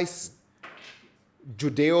pre-Christ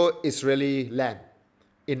Judeo-Israeli land.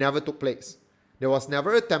 It never took place. There was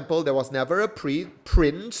never a temple. There was never a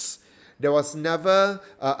prince. There was never,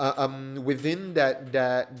 within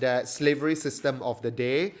that slavery system of the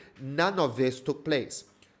day, none of this took place.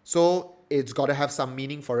 So it's got to have some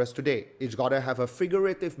meaning for us today. It's got to have a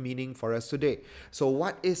figurative meaning for us today. So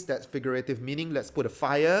what is that figurative meaning? Let's put a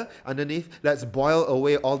fire underneath. Let's boil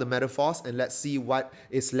away all the metaphors and let's see what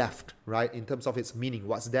is left, right? In terms of its meaning,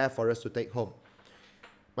 what's there for us to take home.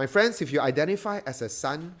 My friends, if you identify as a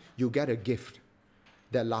son, you get a gift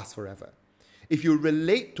that lasts forever. If you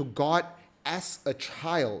relate to God as a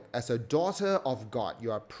child, as a daughter of God,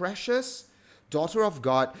 you are a precious daughter of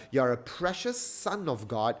God, you are a precious son of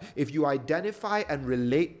God. If you identify and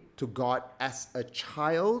relate to God as a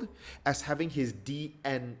child, as having his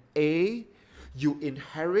DNA, you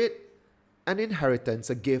inherit an inheritance,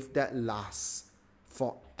 a gift that lasts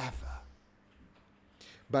forever.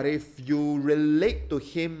 But if you relate to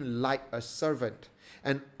him like a servant,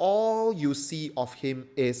 and all you see of him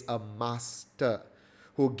is a master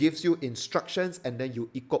who gives you instructions and then you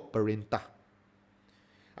ikut perintah.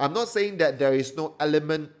 I'm not saying that there is no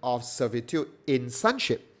element of servitude in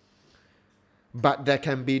sonship, but there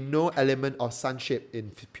can be no element of sonship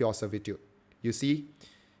in pure servitude. You see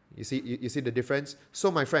the difference? So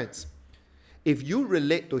my friends, if you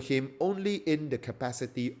relate to him only in the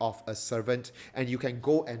capacity of a servant, and you can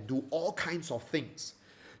go and do all kinds of things,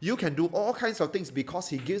 you can do all kinds of things because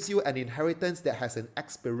he gives you an inheritance that has an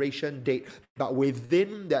expiration date. But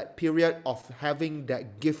within that period of having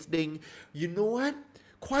that gifting, you know what?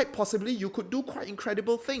 Quite possibly you could do quite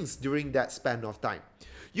incredible things during that span of time.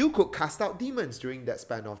 You could cast out demons during that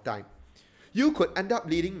span of time. You could end up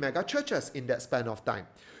leading mega churches in that span of time.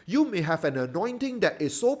 You may have an anointing that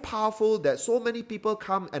is so powerful that so many people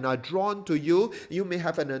come and are drawn to you. You may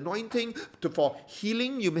have an anointing for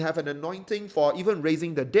healing. You may have an anointing for even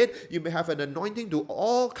raising the dead. You may have an anointing to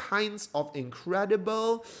all kinds of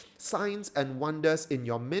incredible signs and wonders in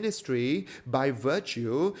your ministry by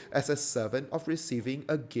virtue as a servant of receiving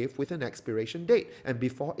a gift with an expiration date. And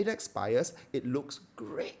before it expires, it looks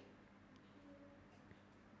great.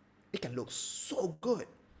 It can look so good.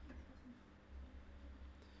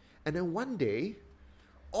 And then one day,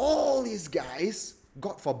 all these guys,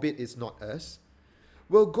 God forbid it's not us,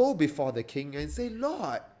 will go before the king and say,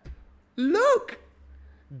 Lord, look,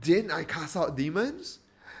 didn't I cast out demons?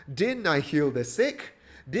 Didn't I heal the sick?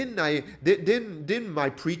 Didn't my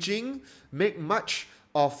preaching make much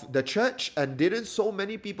of the church? And didn't so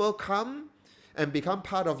many people come and become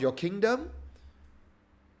part of your kingdom?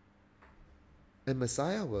 And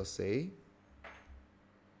Messiah will say,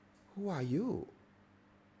 who are you?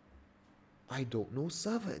 I don't know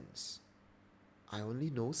servants. I only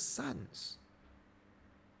know sons.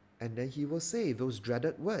 And then he will say those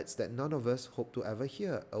dreaded words that none of us hope to ever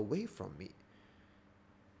hear. Away from me.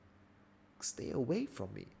 Stay away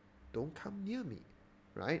from me. Don't come near me.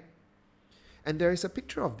 Right? And there is a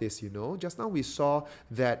picture of this, Just now we saw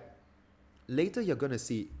that later you're going to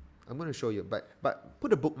see. I'm going to show you. But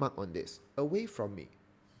put a bookmark on this. Away from me.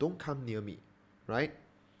 Don't come near me. Right?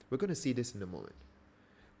 We're going to see this in a moment.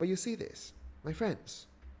 But you see this. My friends,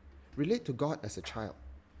 relate to God as a child.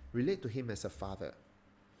 Relate to him as a father.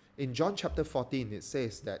 In John chapter 14, it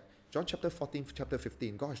says that, John chapter 14, chapter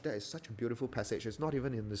 15, gosh, that is such a beautiful passage. It's not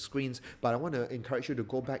even in the screens, but I want to encourage you to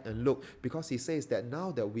go back and look, because he says that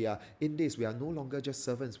now that we are in this, we are no longer just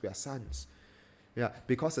servants, we are sons. Yeah,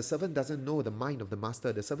 because the servant doesn't know the mind of the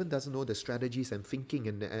master. The servant doesn't know the strategies and thinking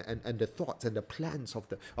and the thoughts and the plans of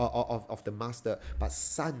the master. But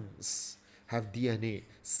sons have DNA.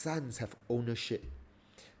 Sons have ownership.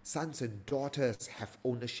 Sons and daughters have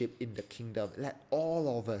ownership in the kingdom. Let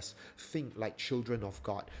all of us think like children of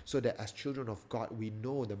God, so that as children of God, we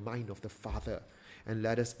know the mind of the Father, and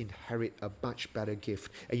let us inherit a much better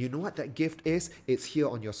gift. And you know what that gift is? It's here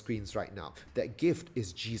on your screens right now. That gift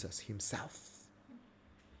is Jesus himself.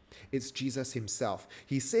 It's Jesus himself.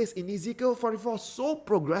 He says in Ezekiel 44, so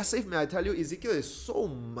progressive, may I tell you, Ezekiel is so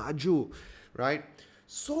maju, right?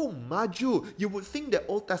 So maju. You would think the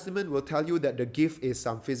Old Testament will tell you that the gift is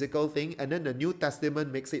some physical thing, and then the New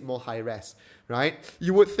Testament makes it more high res, right?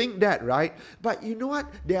 You would think that, right? But you know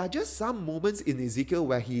what? There are just some moments in Ezekiel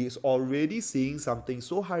where he is already seeing something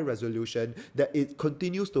so high resolution that it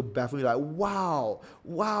continues to baffle me. Like, wow,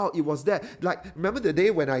 it was there. Like, remember the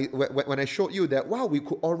day when I showed you that, wow, we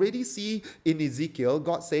could already see in Ezekiel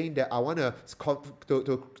God saying that I want to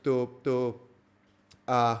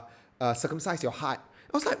circumcise your heart.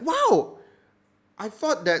 I was like, wow, I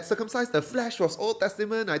thought that circumcise the flesh was Old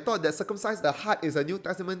Testament. I thought that circumcise the heart is a New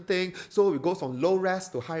Testament thing. So it goes from low res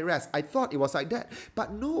to high res. I thought it was like that.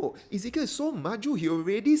 But no, Ezekiel is so maju. He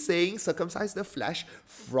already saying circumcise the flesh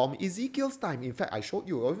from Ezekiel's time. In fact, I showed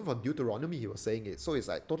you, even from Deuteronomy, he was saying it. So it's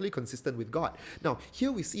like totally consistent with God. Now,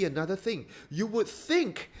 here we see another thing. You would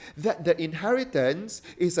think that the inheritance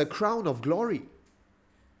is a crown of glory.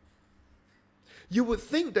 You would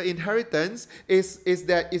think the inheritance is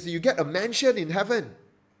you get a mansion in heaven.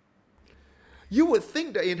 You would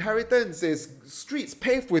think the inheritance is streets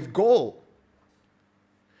paved with gold.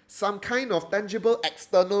 some kind of tangible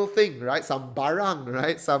external thing, right? Some barang,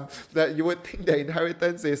 right? Some that you would think the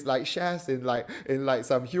inheritance is like shares in like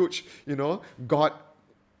some huge, God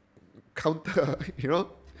counter,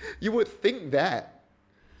 You would think that.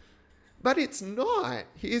 But it's not.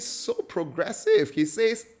 He is so progressive. He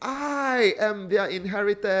says, I am their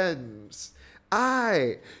inheritance.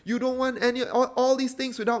 You don't want all these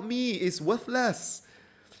things without me is worthless.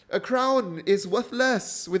 A crown is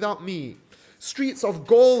worthless without me. Streets of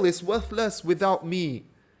gold is worthless without me.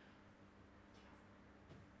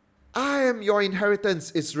 I am your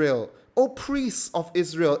inheritance, Israel. O priests of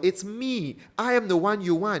Israel, it's me. I am the one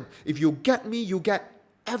you want. If you get me, you get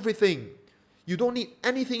everything. You don't need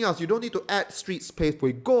anything else. You don't need to add streets paved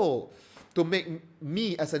with gold to make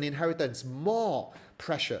me as an inheritance more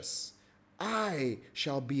precious. I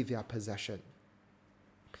shall be their possession.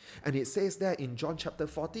 And it says there in John chapter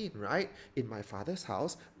 14, right? In my Father's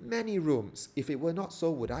house, many rooms. If it were not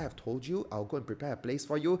so, would I have told you? I'll go and prepare a place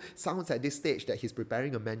for you. Sounds at this stage that he's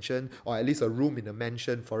preparing a mansion, or at least a room in a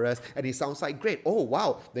mansion for us. And it sounds like, great. Oh,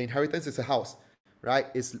 wow. The inheritance is a house, right?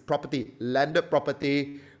 It's property, landed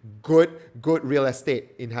property, good real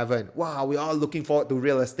estate in heaven. Wow, we're all looking forward to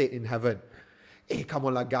real estate in heaven. Hey, come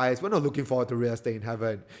on, guys, we're not looking forward to real estate in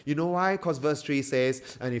heaven. You know why? Because verse 3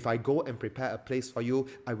 says, and if I go and prepare a place for you,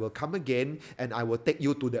 I will come again and I will take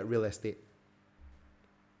you to that real estate.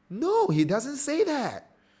 No, he doesn't say that.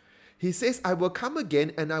 He says, I will come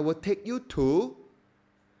again and I will take you to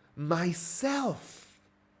myself.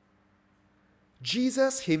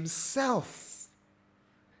 Jesus himself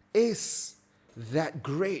is that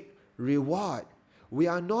great reward. We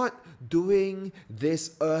are not doing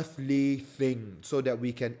this earthly thing so that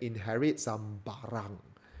we can inherit some barang.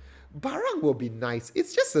 Barang will be nice.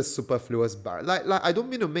 It's just a superfluous barang. Like I don't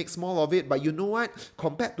mean to make small of it, but you know what?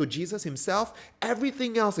 Compared to Jesus himself,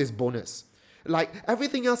 everything else is bonus. Like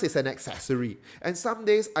everything else is an accessory. And some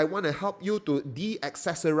days I want to help you to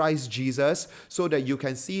de-accessorize Jesus so that you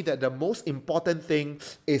can see that the most important thing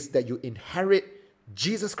is that you inherit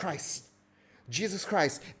Jesus Christ. Jesus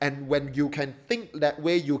Christ. And when you can think that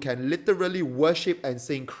way, you can literally worship and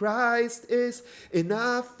sing, Christ is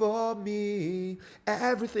enough for me.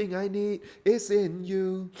 Everything I need is in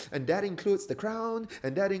you. And that includes the crown,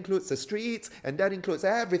 and that includes the streets, and that includes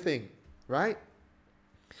everything, right?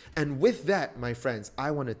 And with that, my friends,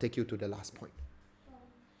 I want to take you to the last point.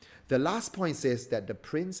 The last point says that the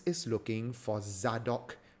prince is looking for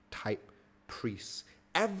Zadok type priests.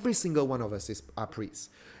 Every single one of us are priests.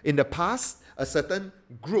 In the past, a certain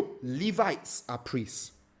group, Levites, are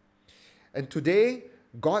priests. And today,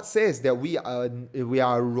 God says that we are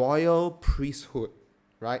a royal priesthood,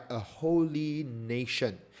 right? A holy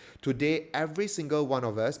nation. Today, every single one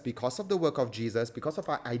of us, because of the work of Jesus, because of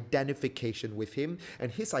our identification with him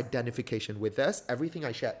and his identification with us, everything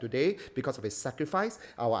I shared today, because of his sacrifice,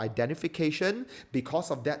 our identification,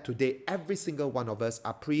 because of that today, every single one of us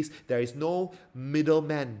are priests. There is no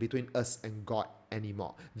middleman between us and God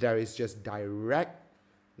anymore. There is just direct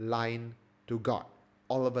line to God.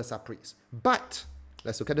 All of us are priests. But,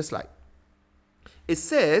 let's look at the slide. It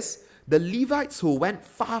says, the Levites who went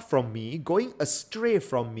far from me, going astray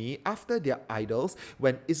from me after their idols,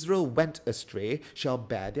 when Israel went astray, shall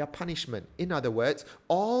bear their punishment. In other words,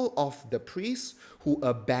 all of the priests who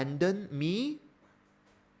abandon me,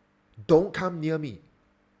 don't come near me.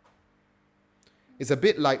 It's a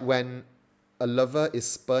bit like when a lover is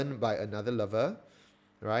spurned by another lover,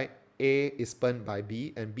 right? A is spurned by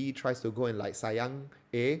B, and B tries to go and like sayang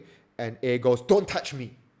A, and A goes, don't touch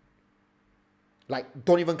me. Like,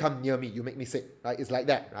 don't even come near me. You make me sick. Right? It's like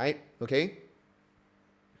that, right? Okay?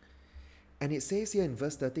 And it says here in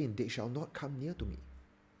verse 13, they shall not come near to me.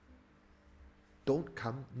 Don't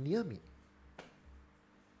come near me.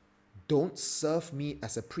 Don't serve me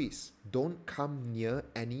as a priest. Don't come near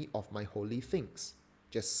any of my holy things.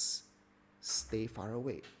 Just stay far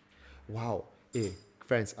away. Wow. Hey,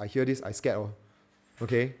 friends, I hear this, I scared.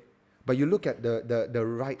 Okay? But you look at the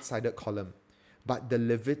right-sided column. But the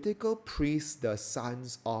Levitical priests, the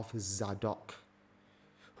sons of Zadok,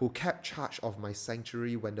 who kept charge of my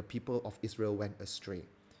sanctuary when the people of Israel went astray,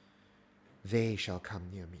 they shall come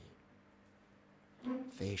near me.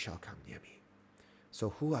 They shall come near me. So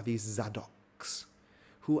who are these Zadoks?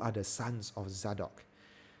 Who are the sons of Zadok?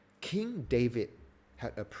 King David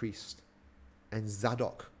had a priest, and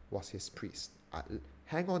Zadok was his priest.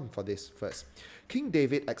 Hang on for this first. King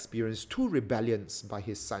David experienced 2 rebellions by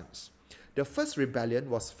his sons. The first rebellion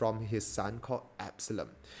was from his son called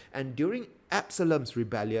Absalom. And during Absalom's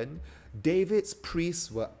rebellion, David's priests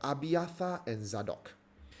were Abiathar and Zadok.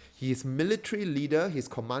 His military leader, his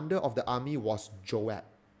commander of the army was Joab.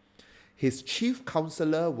 his chief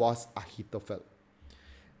counselor was Ahithophel.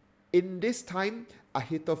 In this time,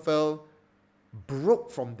 Ahithophel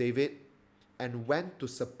broke from David and went to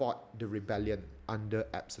support the rebellion under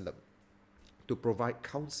Absalom to provide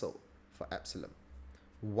counsel for Absalom.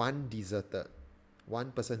 One deserted,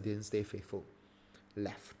 one person didn't stay faithful,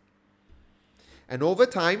 left. And over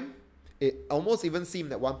time, it almost even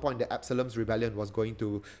seemed at one point that Absalom's rebellion was going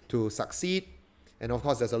to succeed. And of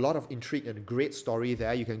course, there's a lot of intrigue and a great story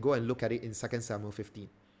there. You can go and look at it in 2 Samuel 15.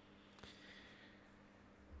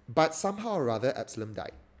 But somehow or rather, Absalom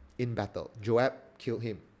died in battle. Joab killed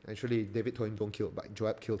him. Actually, David told him don't kill, but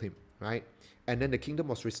Joab killed him, right? And then the kingdom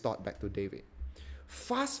was restored back to David.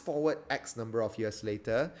 Fast forward X number of years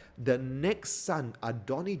later, the next son,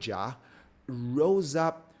 Adonijah, rose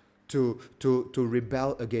up to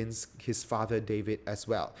rebel against his father David as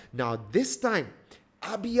well. Now this time,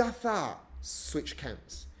 Abiathar switched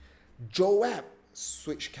camps. Joab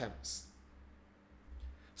switched camps.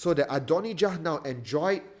 So that Adonijah now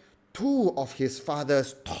enjoyed two of his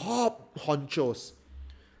father's top honchos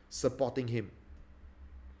supporting him.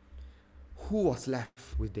 Who was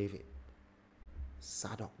left with David?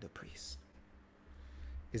 Zadok the priest.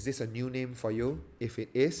 Is this a new name for you? If it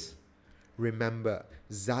is, remember,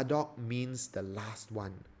 Zadok means the last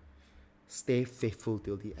one. Stay faithful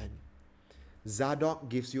till the end. Zadok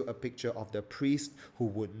gives you a picture of the priest who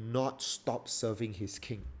would not stop serving his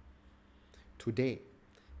king. Today,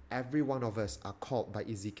 every one of us are called by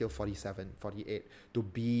Ezekiel 47-48 to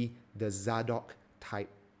be the Zadok type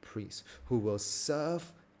priest who will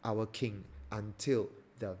serve our king until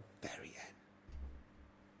the very end.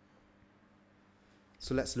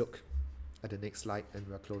 So let's look at the next slide and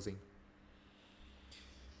we're closing.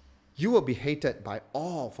 You will be hated by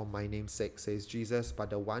all for my name's sake, says Jesus, but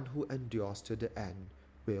the one who endures to the end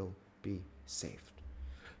will be saved.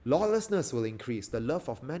 Lawlessness will increase, the love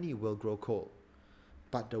of many will grow cold,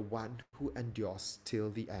 but the one who endures till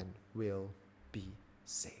the end will be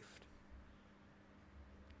saved.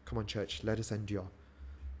 Come on, church, let us endure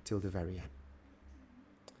till the very end.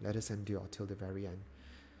 Let us endure till the very end.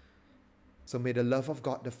 So may the love of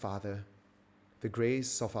God the Father, the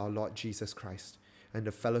grace of our Lord Jesus Christ, and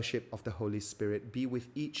the fellowship of the Holy Spirit be with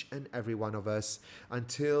each and every one of us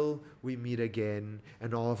until we meet again,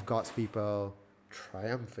 and all of God's people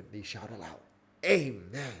triumphantly shout aloud,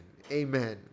 Amen, Amen.